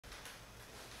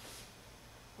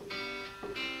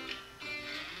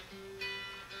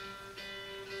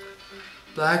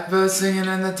Blackbird singing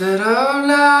in the dead of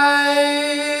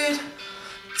night.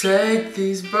 Take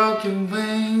these broken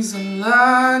wings and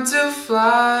learn to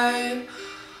fly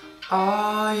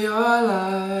all your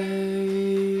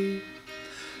life.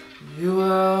 You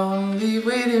were only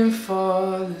waiting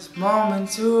for this moment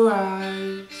to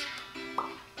rise.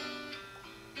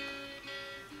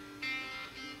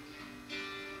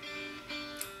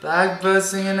 Blackbird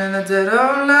singing in the dead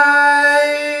of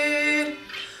night.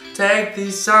 Take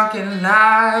these sunken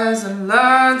eyes and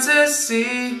learn to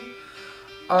see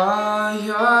all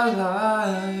your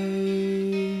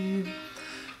life.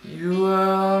 You were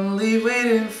only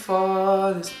waiting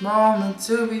for this moment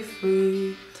to be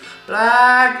free.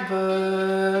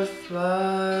 Blackbird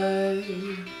fly,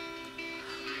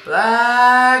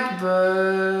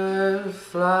 blackbird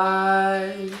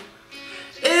fly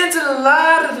into the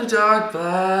light of the dark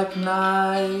black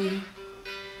night.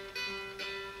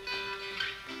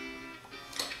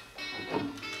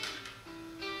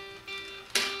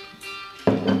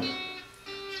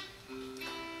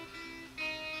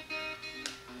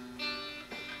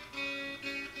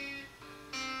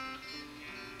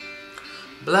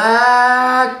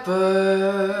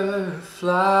 Blackbird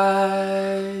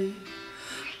fly,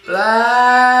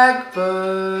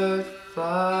 blackbird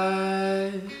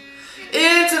fly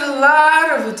into the light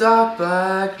of a dark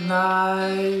black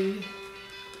night.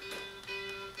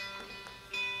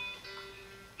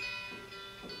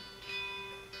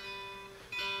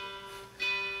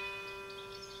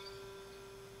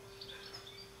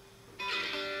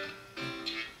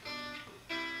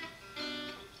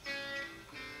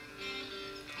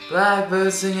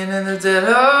 Blackbird singing in the dead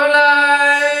of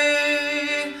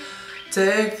night.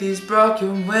 Take these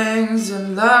broken wings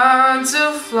and learn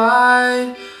to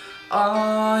fly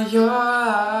all your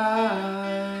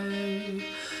life.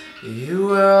 You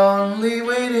were only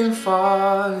waiting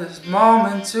for this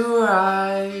moment to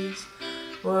rise.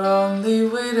 We're only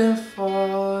waiting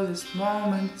for this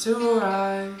moment to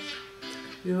rise.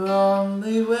 You're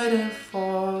only waiting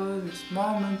for this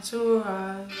moment to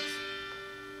rise.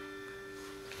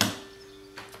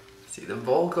 See, the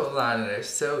vocal line are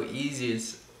so easy.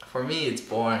 For me, it's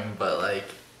boring, but like,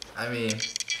 I mean,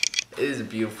 it is a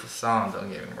beautiful song, don't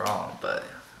get me wrong, but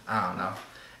I don't know.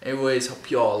 Anyways,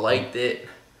 hope you all liked it.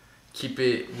 Keep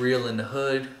it real in the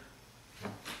hood.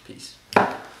 Peace.